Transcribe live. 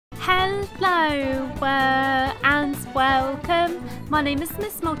Hello and welcome. My name is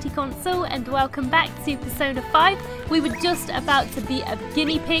Miss Multiconsole and welcome back to Persona 5. We were just about to be a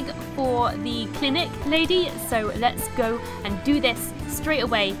guinea pig for the clinic lady, so let's go and do this straight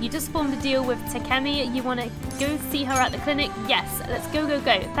away. You just formed a deal with Takemi. You want to go see her at the clinic? Yes, let's go.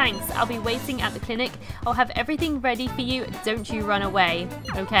 Thanks, I'll be waiting at the clinic. I'll have everything ready for you. Don't you run away,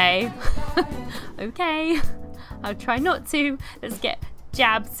 okay? Okay, I'll try not to. Let's get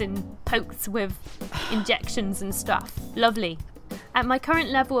jabs and pokes with injections and stuff. Lovely. At my current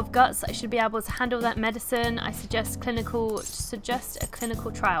level of guts, I should be able to handle that medicine. I suggest a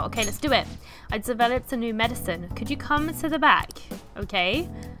clinical trial. Okay, let's do it. I developed a new medicine. Could you come to the back? Okay.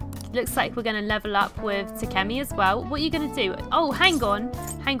 Looks like we're going to level up with Takemi as well. What are you going to do? Oh, hang on.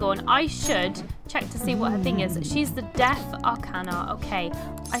 I should check to see what her thing is. She's the Deaf Arcana. Okay.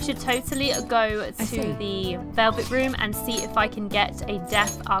 I should totally go to the Velvet Room and see if I can get a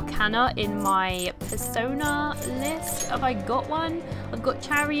Deaf Arcana in my persona list. Have I got one? I've got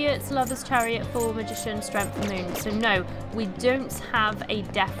Chariots, Lover's Chariot, Fool, Magician, Strength, Moon. So no, we don't have a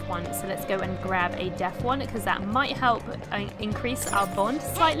Deaf one. So let's go and grab a Deaf one because that might help increase our bond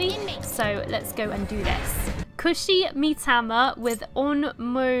slightly. So let's go and do this. Kushi Mitama with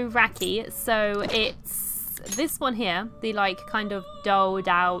Onmoraki. So it's this one here, the like kind of dulled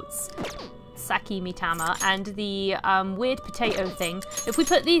out Saki Mitama, and the weird potato thing. If we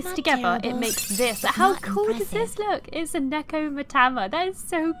put these together, it makes this. How cool does this look? It's a Neko Mitama. That is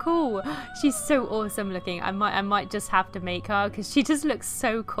so cool. She's so awesome looking. I might just have to make her because she just looks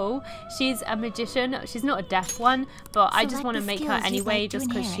so cool. She's a magician. She's not a deaf one, but I just want to make her anyway just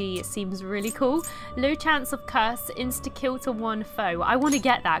because she seems really cool. Low chance of curse, insta kill to one foe. I want to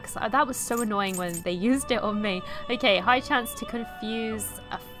get that because that was so annoying when they used it on me. Okay, high chance to confuse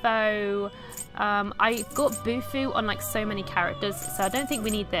a foe. I've got Bufu on like so many characters, so I don't think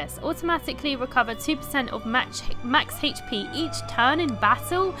we need this. Automatically recover 2% of max HP each turn in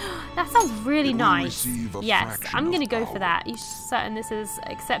battle. That sounds really nice. Yes, I'm gonna go for that. You certain this is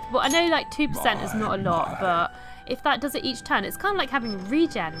acceptable? I know like 2% is not a lot, but if that does it each turn, it's kind of like having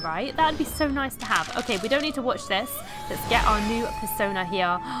regen, right? That'd be so nice to have. Okay, we don't need to watch this. Let's get our new persona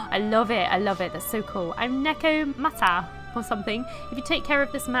here. I love it. That's so cool. I'm Neko Mata or something. If you take care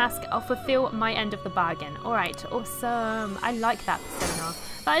of this mask, I'll fulfill my end of the bargain. Alright, awesome. I like that persona.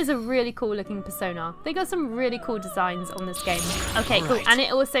 That is a really cool looking persona. They got some really cool designs on this game. Okay, cool. And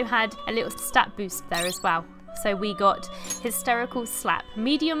it also had a little stat boost there as well. So we got Hysterical Slap.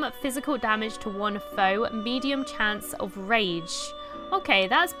 Medium physical damage to one foe. Medium chance of rage. Okay,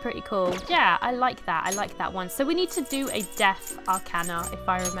 that's pretty cool. Yeah, I like that. I like that one. So we need to do a Deaf Arcana, if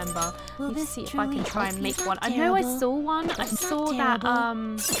I remember. Let's see if I can try and make one. I know I saw one. I saw that,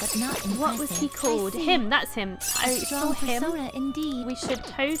 what was he called? Him, that's him. I saw him. We should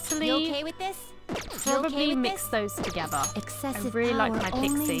totally... You okay with this? Probably mix those together. I really like my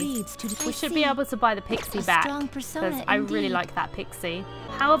pixie. We should be able to buy the pixie back because I really like that pixie.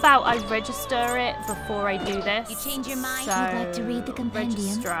 How about I register it before I do this? You change your mind? So, you'd like to read the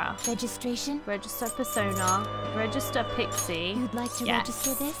compendium? Registration? Register persona. Register pixie. You'd like to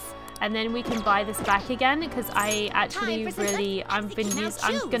register this? And then we can buy this back again because I actually really I'm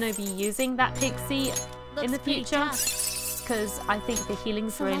gonna be using that pixie in the future. Because I think the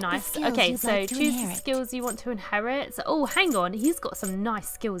healing's really nice. Okay, so choose the skills you want to inherit. So, oh, hang on. He's got some nice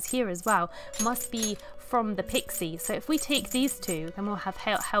skills here as well. Must be from the pixie. So if we take these two, then we'll have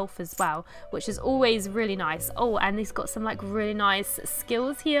health as well, which is always really nice. Oh, and he's got some like really nice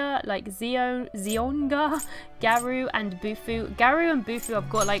skills here, like Zionga, Garu, and Bufu. Garu and Bufu I've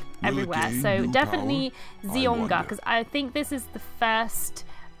got like everywhere. So definitely Zionga, because I think this is the first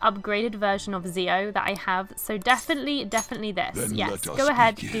upgraded version of Zio that I have, so definitely this. Then yes, go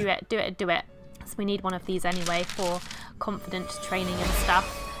ahead, do it. So we need one of these anyway for confident training and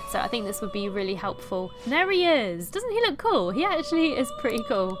stuff, so I think this would be really helpful. And there he is. Doesn't he look cool? He actually is pretty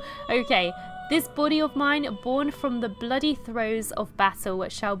cool. Okay, this body of mine, born from the bloody throes of battle,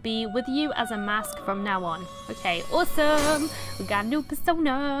 shall be with you as a mask from now on. Okay, awesome. We got a new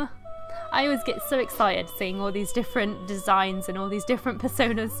persona. I always get so excited seeing all these different designs and all these different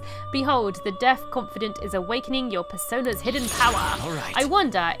personas. Behold, the deaf confident is awakening your persona's hidden power. Right. I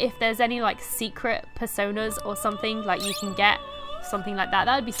wonder if there's any like secret personas or something like you can get, something like that.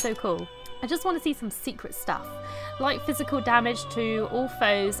 That would be so cool. I just want to see some secret stuff. Like physical damage to all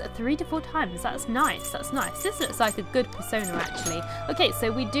foes 3 to 4 times. That's nice. This looks like a good persona actually. Okay,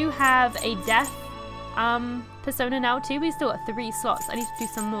 so we do have a deaf persona now too. We've still got 3 slots. I need to do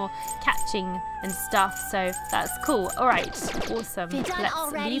some more catching and stuff, so that's cool. Alright, awesome.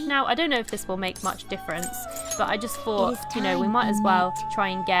 Let's leave now. I don't know if this will make much difference, but I just thought, you know, we might as well try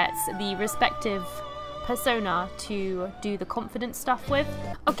and get the respective persona to do the confidence stuff with.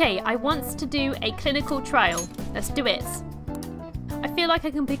 Okay, I want to do a clinical trial. Let's do it. I feel like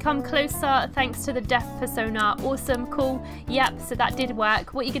I can become closer thanks to the deaf persona. Awesome, cool. Yep, so that did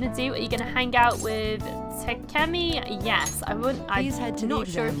work. What are you going to do? Are you going to hang out with Takemi? Yes, I wouldn't. I'm not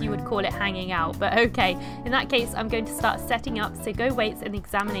sure if you would call it hanging out, but okay. In that case, I'm going to start setting up, so go wait in the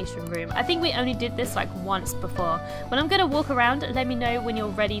examination room. I think we only did this like once before. When I'm going to walk around, let me know when you're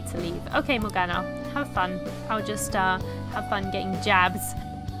ready to leave. Okay, Morgana, have fun. I'll just have fun getting jabs.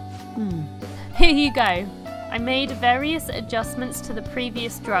 Here you go. I made various adjustments to the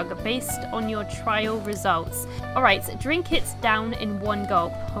previous drug based on your trial results. Alright, drink it down in 1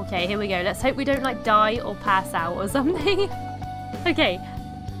 gulp. Okay, here we go. Let's hope we don't like die or pass out or something. Okay.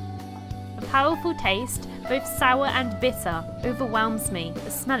 A powerful taste, both sour and bitter, overwhelms me. The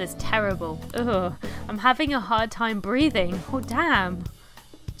smell is terrible. Ugh, I'm having a hard time breathing. Oh damn.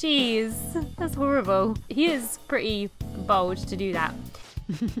 Jeez, that's horrible. He is pretty bold to do that.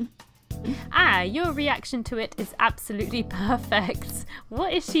 Ah, your reaction to it is absolutely perfect.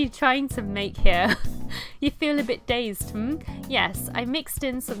 What is she trying to make here? You feel a bit dazed, Yes, I mixed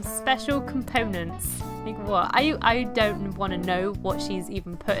in some special components. Like what? I don't want to know what she's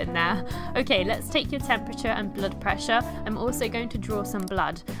even put in there. Okay, let's take your temperature and blood pressure. I'm also going to draw some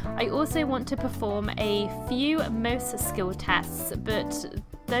blood. I also want to perform a few most skill tests, but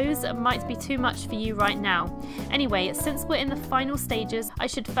those might be too much for you right now. Anyway, since we're in the final stages, I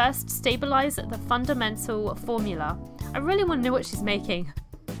should first stabilize the fundamental formula. I really want to know what she's making.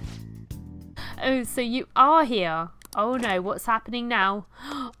 Oh, so you are here. Oh no, what's happening now?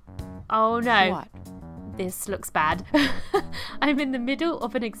 Oh no. What? This looks bad. I'm in the middle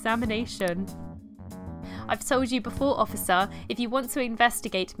of an examination. I've told you before, officer, if you want to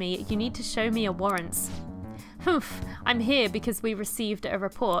investigate me, you need to show me a warrant. Humph, I'm here because we received a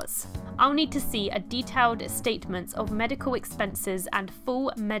report. I'll need to see a detailed statement of medical expenses and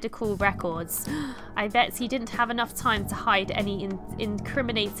full medical records. I bet he didn't have enough time to hide any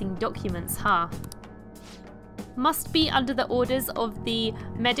incriminating documents, huh? Must be under the orders of the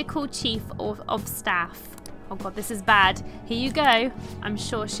medical chief of staff. Oh god, this is bad. Here you go. I'm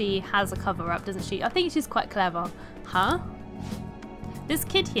sure she has a cover-up, doesn't she? I think she's quite clever. Huh? This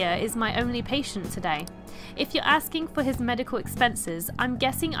kid here is my only patient today. If you're asking for his medical expenses, I'm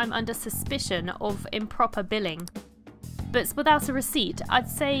guessing I'm under suspicion of improper billing. But without a receipt, I'd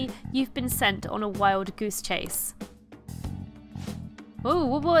say you've been sent on a wild goose chase. Oh,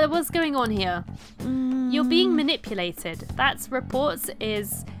 what's going on here? You're being manipulated. That report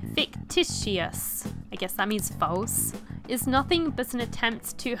is fictitious. I guess that means false. Is nothing but an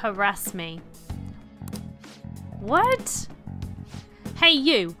attempt to harass me. What? Hey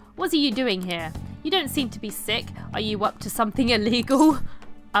you, what are you doing here? You don't seem to be sick. Are you up to something illegal?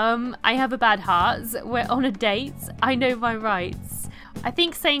 I have a bad heart. We're on a date. I know my rights. I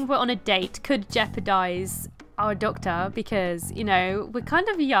think saying we're on a date could jeopardize our doctor because, you know, we're kind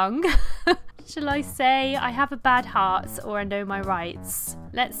of young. Shall I say I have a bad heart or I know my rights?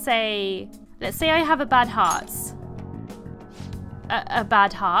 Let's say I have a bad heart. A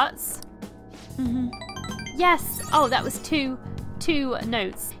bad heart? Yes. Oh, that was two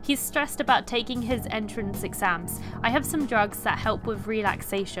notes. He's stressed about taking his entrance exams. I have some drugs that help with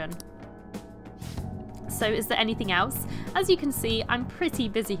relaxation. So is there anything else? As you can see, I'm pretty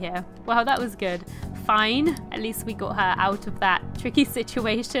busy here. Wow, that was good. Fine, at least we got her out of that tricky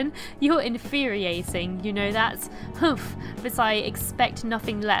situation. You're infuriating, you know that? Humph, but I expect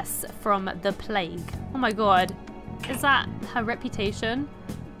nothing less from the plague. Oh my god, is that her reputation?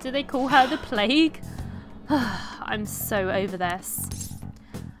 Do they call her the plague? I'm so over this.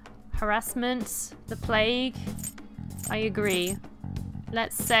 Harassment, the plague. I agree.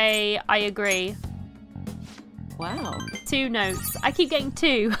 Let's say I agree. Wow. 2 notes. I keep getting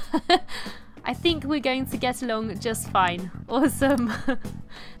 2. I think we're going to get along just fine. Awesome.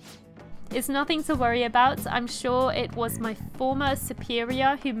 It's nothing to worry about. I'm sure it was my former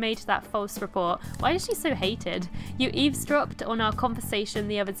superior who made that false report. Why is she so hated? You eavesdropped on our conversation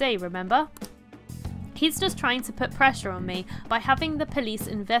the other day, remember? He's just trying to put pressure on me by having the police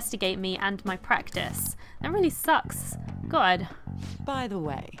investigate me and my practice. That really sucks. God. By the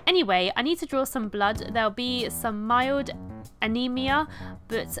way. Anyway, I need to draw some blood. There'll be some mild anemia,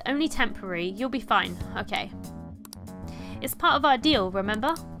 but only temporary. You'll be fine. Okay. It's part of our deal,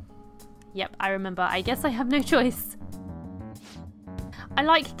 remember? Yep, I remember. I guess I have no choice. I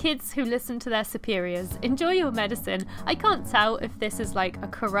like kids who listen to their superiors. Enjoy your medicine. I can't tell if this is like a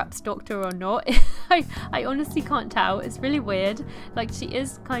corrupt doctor or not. I honestly can't tell. It's really weird. Like, she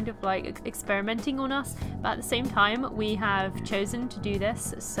is kind of like experimenting on us, but at the same time we have chosen to do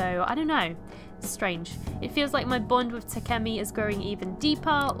this, so I don't know. It's strange. It feels like my bond with Takemi is growing even deeper.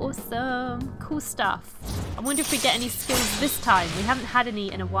 Awesome. Cool stuff. I wonder if we get any skills this time. We haven't had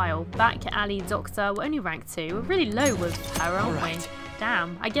any in a while. Back, Ali, Doctor. We're only rank 2. We're really low with her, aren't we?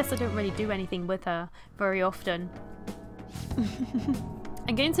 Damn. I guess I don't really do anything with her very often.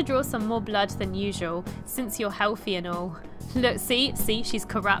 I'm going to draw some more blood than usual, since you're healthy and all. Look, see, she's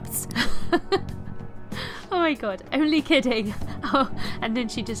corrupt. Oh my god, only kidding. Oh, and then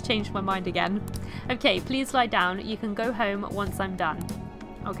she just changed my mind again. Okay, please lie down. You can go home once I'm done.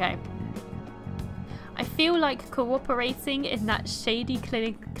 Okay. I feel like cooperating in that shady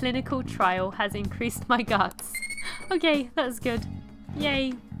clinical trial has increased my guts. Okay, that's good.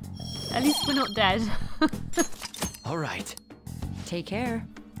 Yay. At least we're not dead. All right. Take care.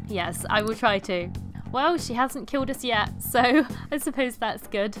 Yes, I will try to. Well, she hasn't killed us yet, so I suppose that's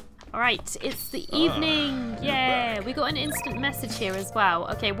good. Alright, it's the evening! Yeah, we got an instant message here as well.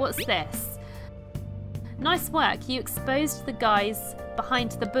 Okay, what's this? Nice work, you exposed the guys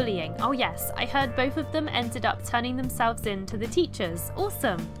behind the bullying. Oh yes, I heard both of them ended up turning themselves in to the teachers.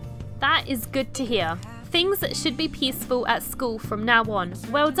 Awesome! That is good to hear. Things should be peaceful at school from now on.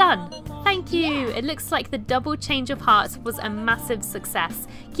 Well done! Thank you! It looks like the double change of heart was a massive success.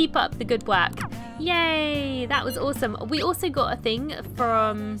 Keep up the good work. Yay! That was awesome. We also got a thing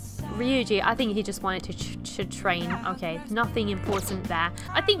from Ryuji. I think he just wanted to train. Okay, nothing important there.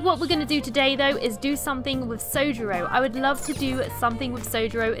 I think what we're going to do today though is do something with Sojiro. I would love to do something with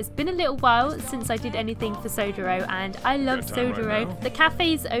Sojiro. It's been a little while since I did anything for Sojiro and I love Sojiro. Right, the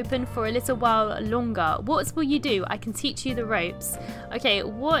cafe's open for a little while longer. What will you do? I can teach you the ropes. Okay,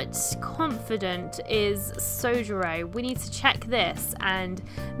 what confident is Sojiro? We need to check this and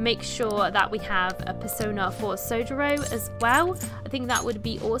make sure that we have a persona for Sojiro as well. I think that would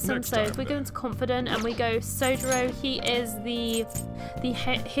be awesome. So if we go into confident and we go Sojiro, he is the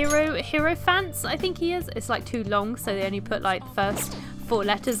Hierophant, I think he is. It's like too long, so they only put like the first 4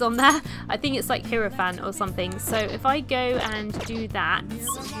 letters on there. I think it's like Hierophant or something. So if I go and do that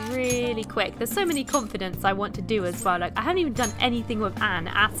really quick, there's so many confidence I want to do as well. Like, I haven't even done anything with Anne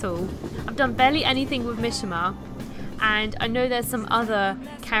at all. I've done barely anything with Mishima, and I know there's some other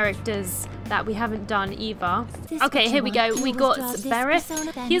characters that we haven't done either. Okay, here we go. We got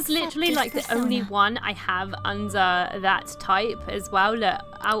Berith. He's literally like the only one I have under that type as well. Look,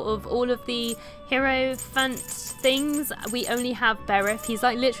 out of all of the Hierophant things, we only have Berith. He's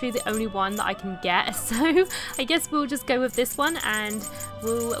like literally the only one that I can get. So I guess we'll just go with this one and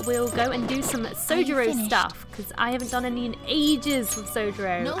we'll go and do some Sojiro stuff, because I haven't done any in ages with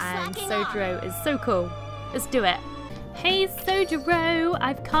Sojiro, and Sojiro is so cool. Let's do it. Hey Sojiro,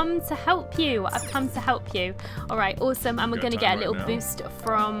 I've come to help you. Alright, awesome. And we're going to get a little boost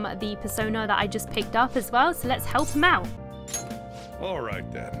from the persona that I just picked up as well. So let's help him out.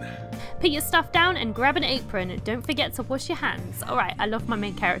 Alright then. Put your stuff down and grab an apron. Don't forget to wash your hands. Alright, I love my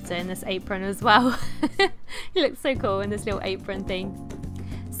main character in this apron as well. He looks so cool in this little apron thing.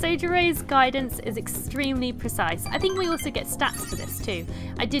 Sojiro's guidance is extremely precise. I think we also get stats for this too.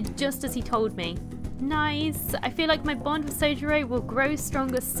 I did just as he told me. Nice. I feel like my bond with Sojiro will grow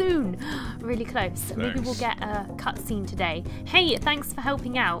stronger soon. Really close. Thanks. Maybe we'll get a cutscene today. Hey, thanks for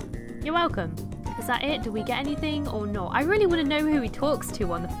helping out. You're welcome. Is that it? Do we get anything or not? I really want to know who he talks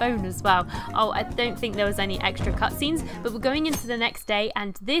to on the phone as well. Oh, I don't think there was any extra cutscenes, but we're going into the next day,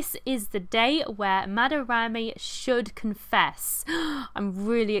 and this is the day where Madarame should confess. I'm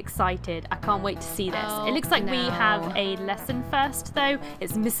really excited. I can't wait to see this. It looks like we have a lesson first, though.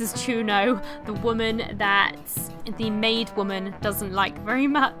 It's Mrs. Chuno, the woman that the maid woman doesn't like very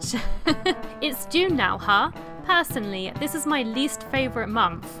much. It's June now, huh? Personally, this is my least favorite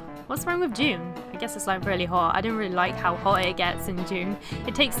month. What's wrong with June? I guess it's like really hot. I don't really like how hot it gets in June.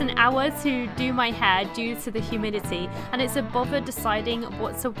 It takes an hour to do my hair due to the humidity, and it's a bother deciding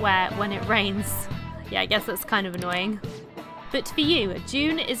what to wear when it rains. Yeah, I guess that's kind of annoying. But for you,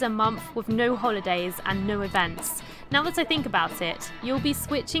 June is a month with no holidays and no events. Now that I think about it, you'll be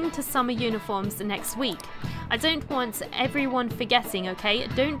switching to summer uniforms next week. I don't want everyone forgetting, okay?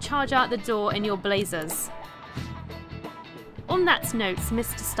 Don't charge out the door in your blazers. On that note,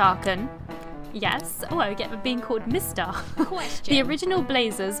 Mr. Starken, Yes. Oh, I get for being called Mr. Question. The original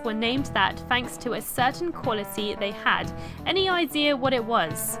blazers were named that thanks to a certain quality they had. Any idea what it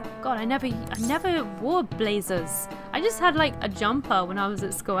was? God, I never wore blazers. I just had like a jumper when I was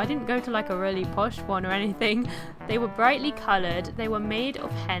at school. I didn't go to like a really posh one or anything. They were brightly coloured. They were made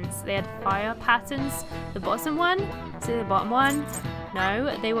of hens. They had fire patterns. The bottom one? See the bottom one?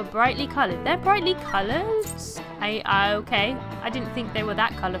 No, they were brightly coloured. They're brightly coloured? Okay. I didn't think they were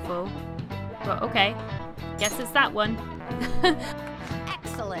that colourful. But okay. Guess it's that one.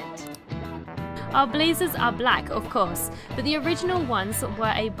 Excellent. Our blazers are black, of course, but the original ones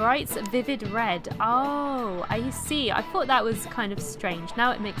were a bright, vivid red. Oh, I see. I thought that was kind of strange.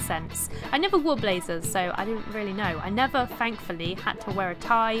 Now it makes sense. I never wore blazers, so I didn't really know. I never, thankfully, had to wear a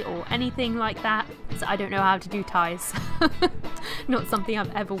tie or anything like that, so I don't know how to do ties. Not something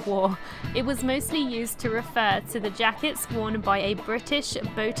I've ever wore. It was mostly used to refer to the jackets worn by a British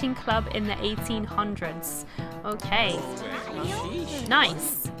boating club in the 1800s. Okay.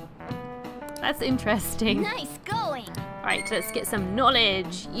 Nice. That's interesting. Nice going. Alright, let's get some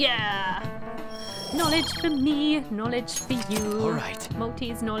knowledge. Yeah! Knowledge for me, knowledge for you. Alright.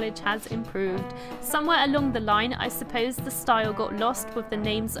 Multi's knowledge has improved. Somewhere along the line, I suppose the style got lost with the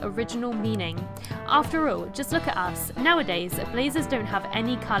name's original meaning. After all, just look at us. Nowadays, blazers don't have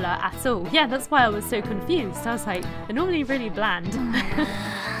any colour at all. Yeah, that's why I was so confused. I was like, they're normally really bland.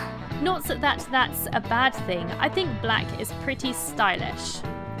 Not that that's a bad thing. I think black is pretty stylish.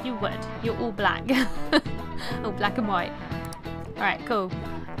 You would. You're all black. Oh, black and white. Alright, cool.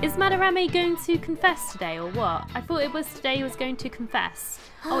 Is Madarame going to confess today or what? I thought it was today he was going to confess.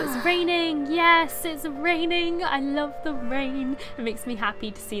 Oh, it's raining. Yes, it's raining. I love the rain. It makes me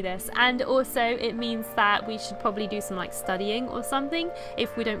happy to see this. And also it means that we should probably do some like studying or something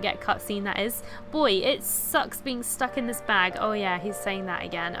if we don't get cutscene, that is. Boy, it sucks being stuck in this bag. Oh yeah, he's saying that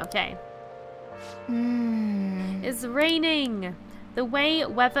again. Okay. It's raining. The way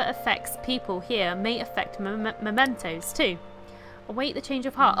weather affects people here may affect mementos too. Await the change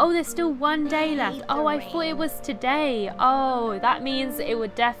of heart. Oh, there's still one day left. Oh, I thought it was today. Oh, that means it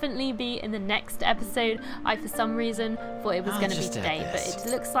would definitely be in the next episode. I, for some reason, thought it was going to be today, but it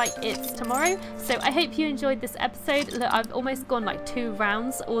looks like it's tomorrow. So I hope you enjoyed this episode. Look, I've almost gone like 2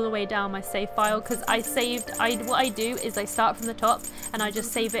 rounds all the way down my save file because I saved. What I do is I start from the top and I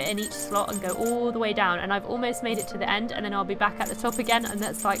just save it in each slot and go all the way down. And I've almost made it to the end, and then I'll be back at the top again, and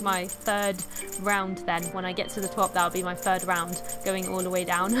that's like my 3rd round. Then when I get to the top, that'll be my 3rd round, going all the way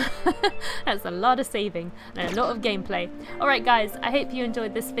down. That's a lot of saving and a lot of gameplay. Alright guys, I hope you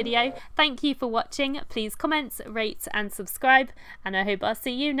enjoyed this video. Thank you for watching. Please comment, rate and subscribe, and I hope I'll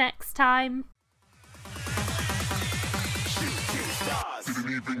see you next time.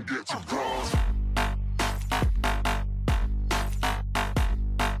 Didn't even get to bronze.